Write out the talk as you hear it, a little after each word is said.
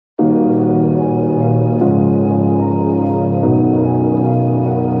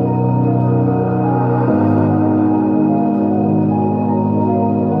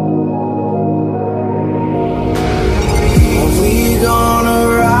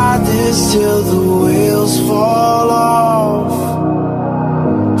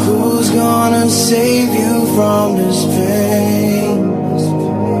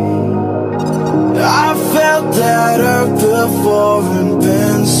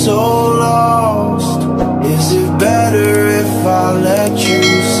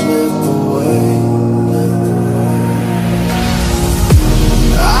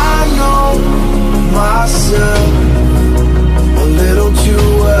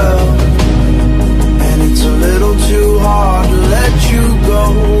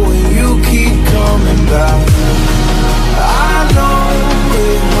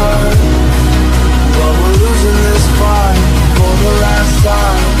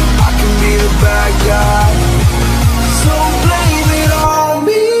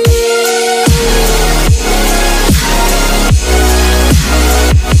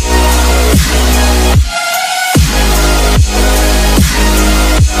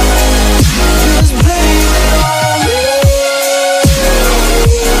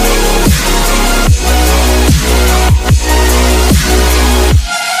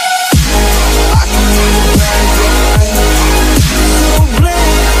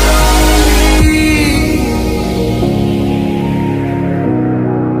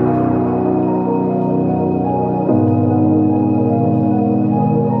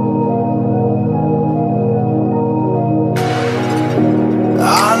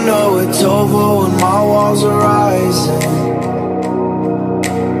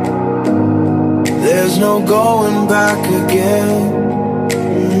no going back again.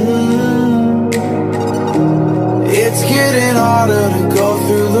 It's getting harder to go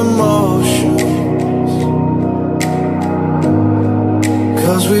through the motions,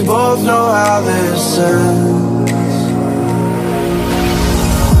 'cause we both know how this ends.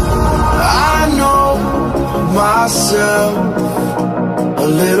 I know myself a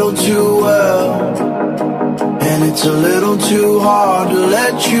little too well, and it's a little too hard to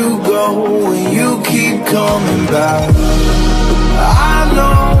let you go when you keep coming back. I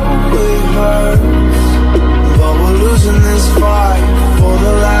know it hurts, but we're losing this fight for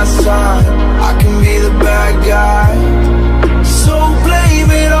the last time. I can be the bad guy, so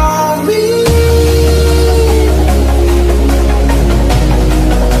blame it on me.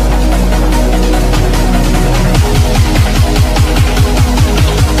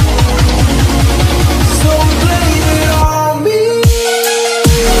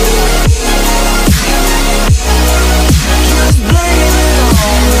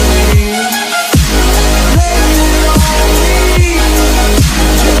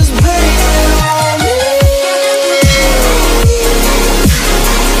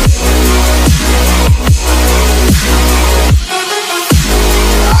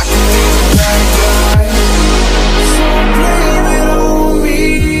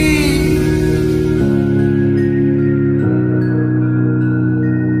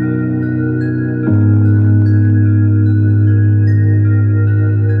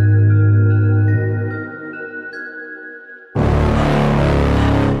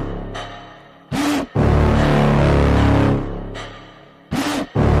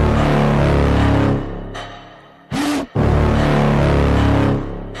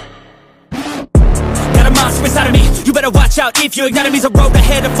 If your enemy's a road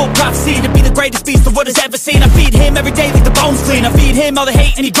ahead of full prophecy to be the greatest beast the world has ever seen. I feed him every day like the bones clean. I feed him all the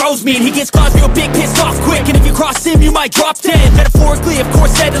hate and he grows me, and he gets claws real big, pissed off quick. And if you cross him, you might drop dead. Metaphorically, of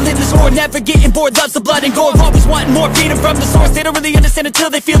course, settling this war, never getting bored, loves the blood and gore, always wanting more, freedom from the source. They don't really understand until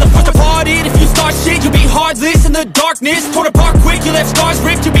they feel the force apart. If you start shit, you'll be heartless in the darkness, torn apart quick. You left scars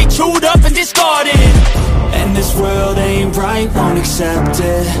ripped, you'll be chewed up and discarded. And this world ain't right, won't accept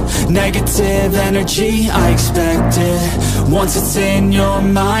it. Negative energy, I expect it. Once it's in your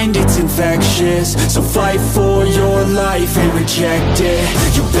mind, it's infectious. So fight for your life and reject it.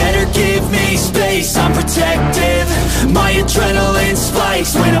 You better give me space, I'm protective. My adrenaline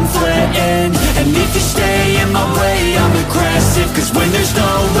spikes when I'm threatened. And if you stay in my way, I'm aggressive. 'Cause when there's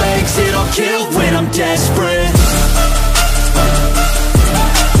no exit, I'll kill when I'm desperate.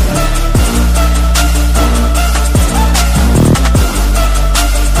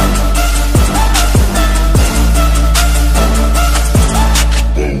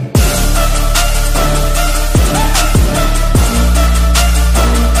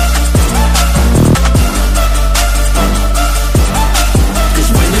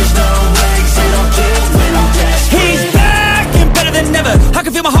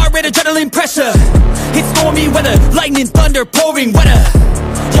 Adrenaline pressure, it's stormy weather, lightning, thunder, pouring weather.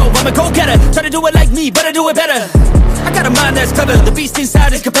 Yo, I'm a go-getter, try to do it like me, but I do it better. I got a mind that's clever, the beast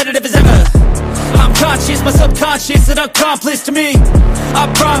inside is competitive as ever. I'm conscious, my subconscious, an accomplice to me. I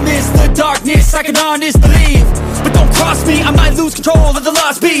promise the darkness, I can honest believe. But don't cross me, I might lose control of the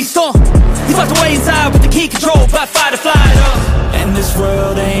lost beast. He's locked away inside with the key control by fight or flight. And this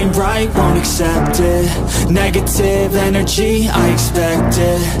world ain't right, won't accept it. Negative energy, I expect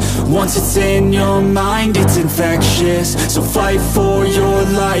it. Once it's in your mind, it's infectious. So fight for your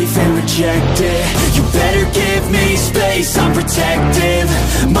life and reject it. You better give me space, I'm protective.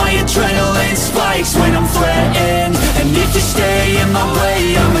 My adrenaline spikes when I'm threatened. And if you stay in my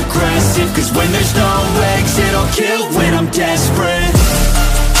way, I'm aggressive. 'Cause when there's no exit, I'll kill when I'm desperate.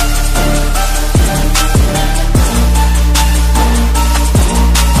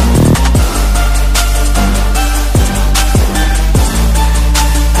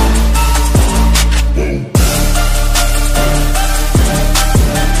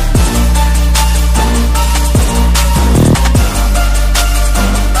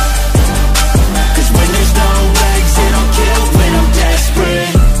 When there's no exit, I'll kill when I'm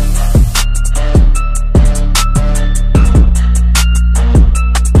desperate.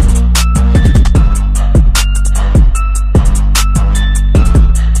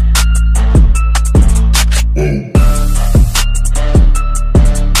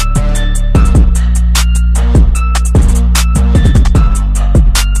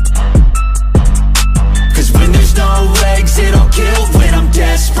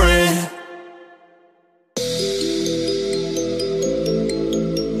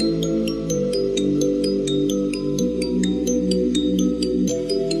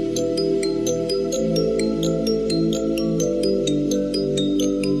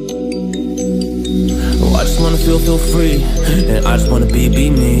 I just wanna be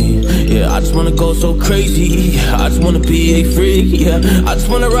me. Yeah, I just wanna go so crazy. I just wanna be a freak. Yeah, I just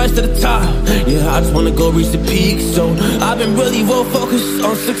wanna rise to the top. Yeah, I just wanna go reach the peak. So I've been really well focused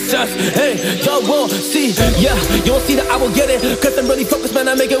on success. Hey, y'all won't see. Yeah, you won't see that I will get it. Cause I'm really focused, man.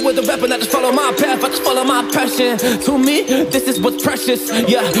 I make it with the rap and I just follow my path. I just follow my passion. To me, this is what's precious.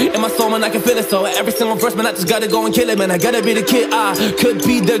 Yeah, in my soul, man, I can feel it. So every single verse, man, I just gotta go and kill it, man. I gotta be the kid. I could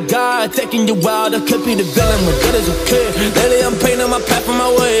be the guy taking you out. I could be the villain, but good as a kid. Lately, I'm painting my path on my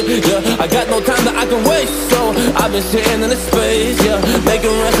way. Yeah, I got no time that I can waste. So I've been sitting in the space. Yeah,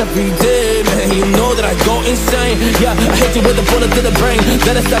 making rest every day, man. You know that I go insane. Yeah, I hit you with a bullet to the brain.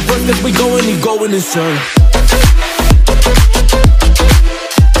 Let us stop first, cause we going insane.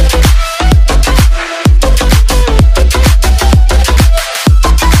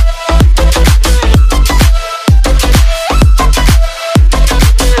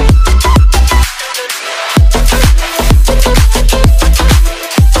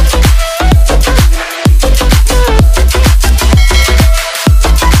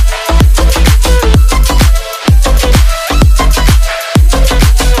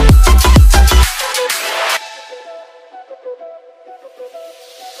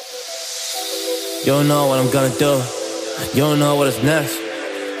 You don't know what I'm gonna do. You don't know what is next.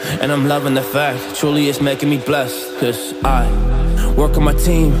 And I'm loving the fact, truly it's making me blessed. Cause I work on my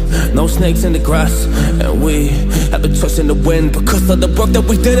team, no snakes in the grass. And we have a trust in the wind because of the work that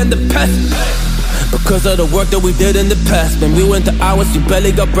we did in the past. Because of the work that we did in the past. When we went to hours, you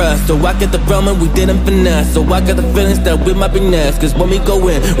barely got breath. So I get the realm and we didn't finesse. So I got the feelings that we might be next. Cause when we go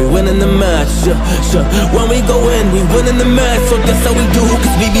in, we win in the match. When we go in, we win in the match. So that's how we do,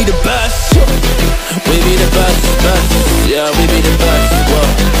 cause we be the best. We be the best, best. Yeah, we be the best.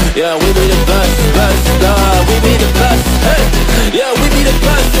 Whoa. Yeah, we be the best, best. We be the best. Hey, yeah, we be the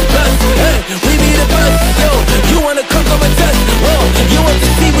best, best. Hey, we be the best. Yo, you wanna come and test? Whoa, you want to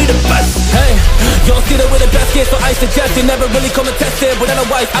see we the best? Hey, you don't see that we're the best kids, so I suggest you never really come and test it. But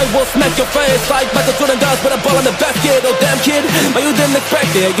otherwise, I will smack your face like Michael Jordan does with a ball on the basket. Oh damn kid, but you didn't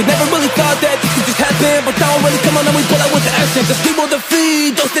expect it. You never really thought that this could just happen. But now really come on and we pull out with the action. Cause we will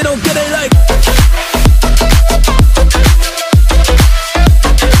defeat those they don't get it like.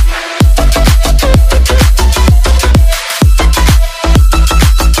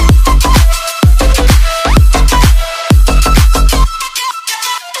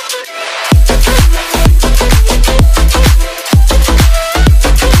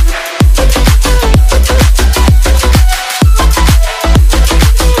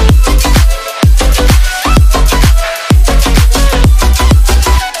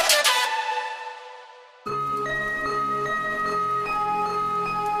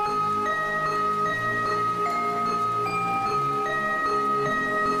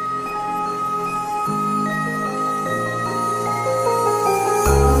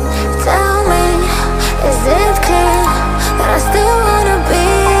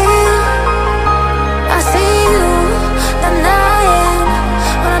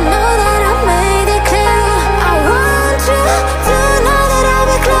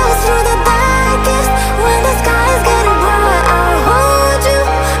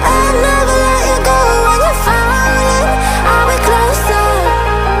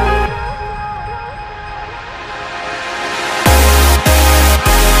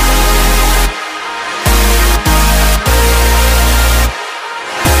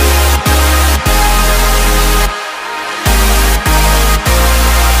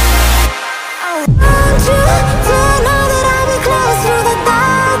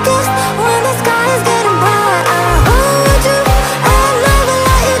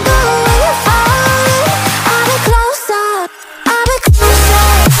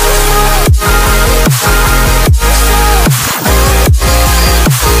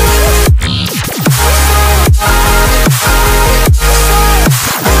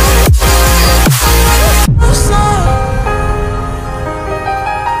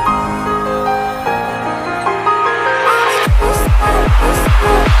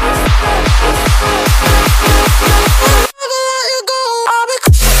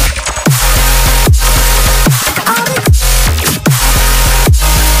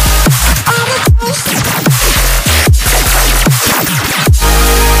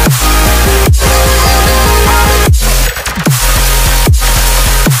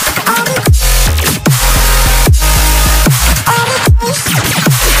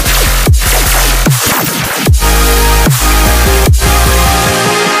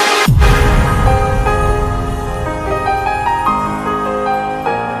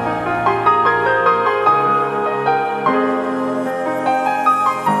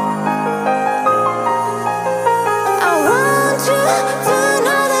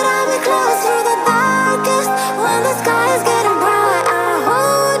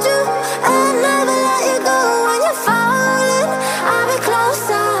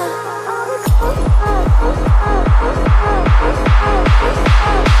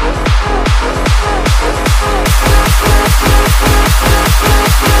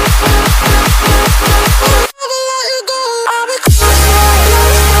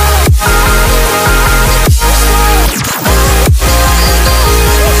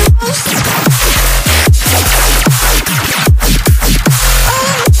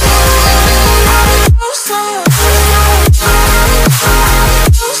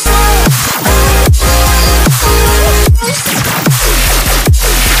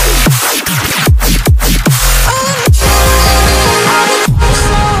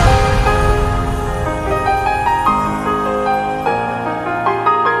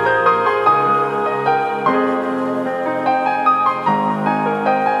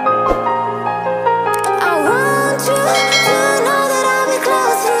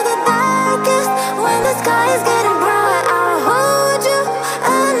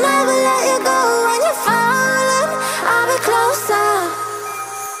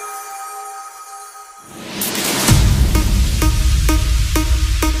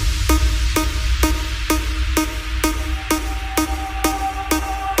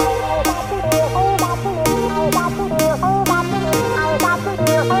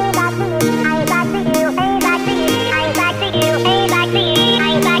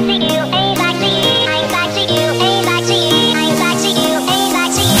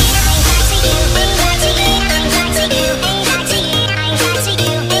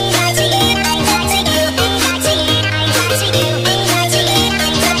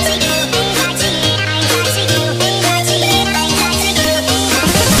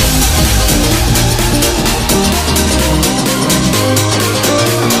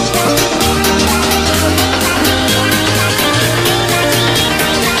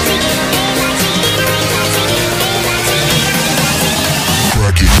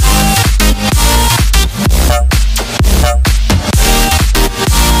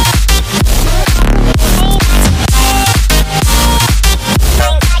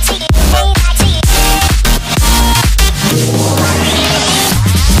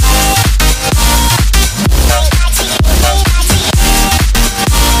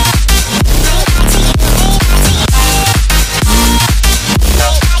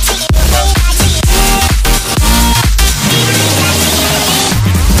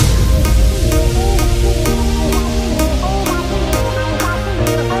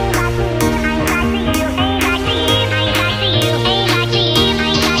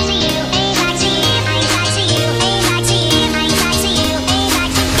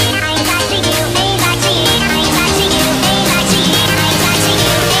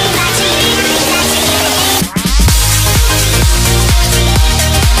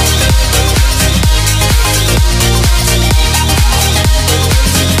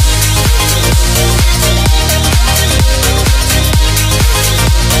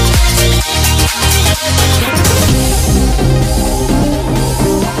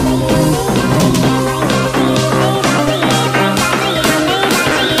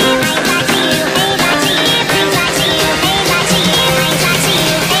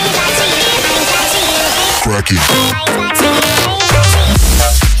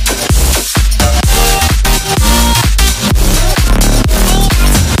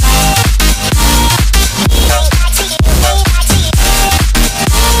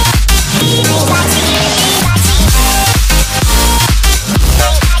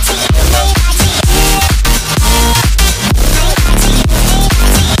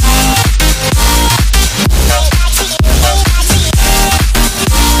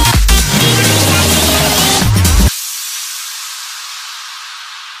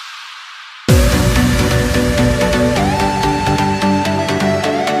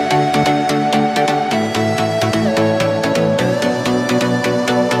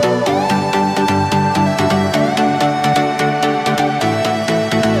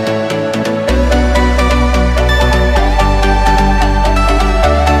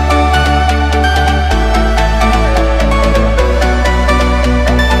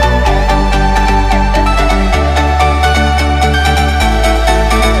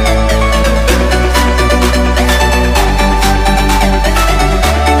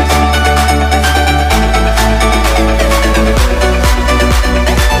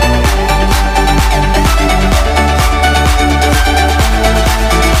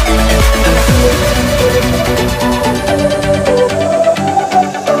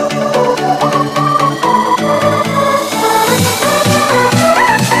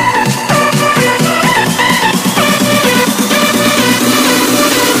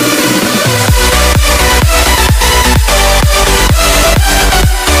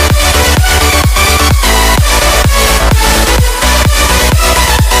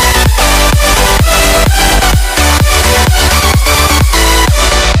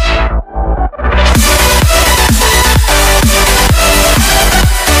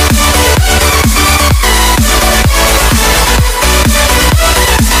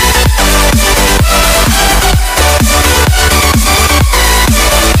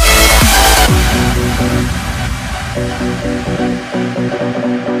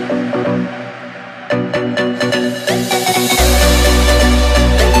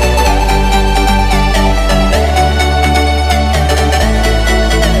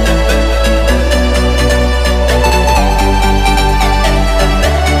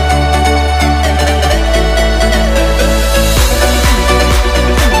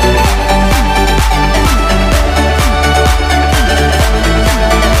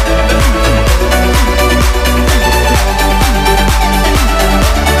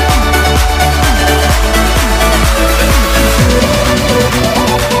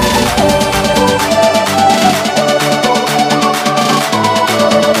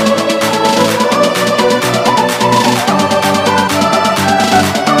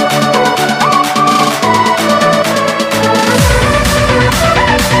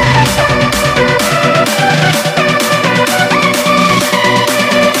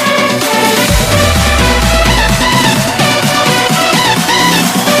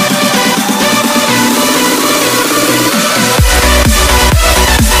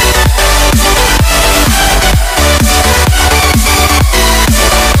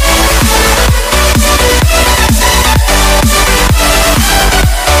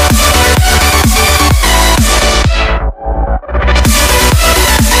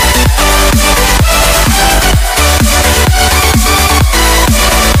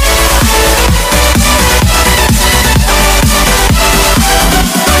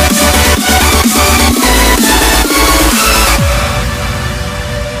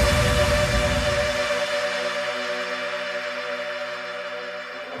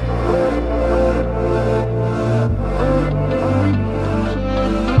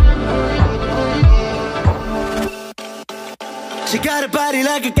 She got a body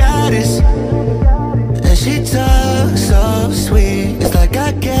like a goddess, and she talks so sweet. It's like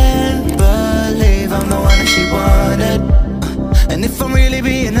I can't believe I'm the one that she wanted. And if I'm really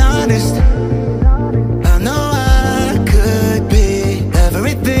being honest,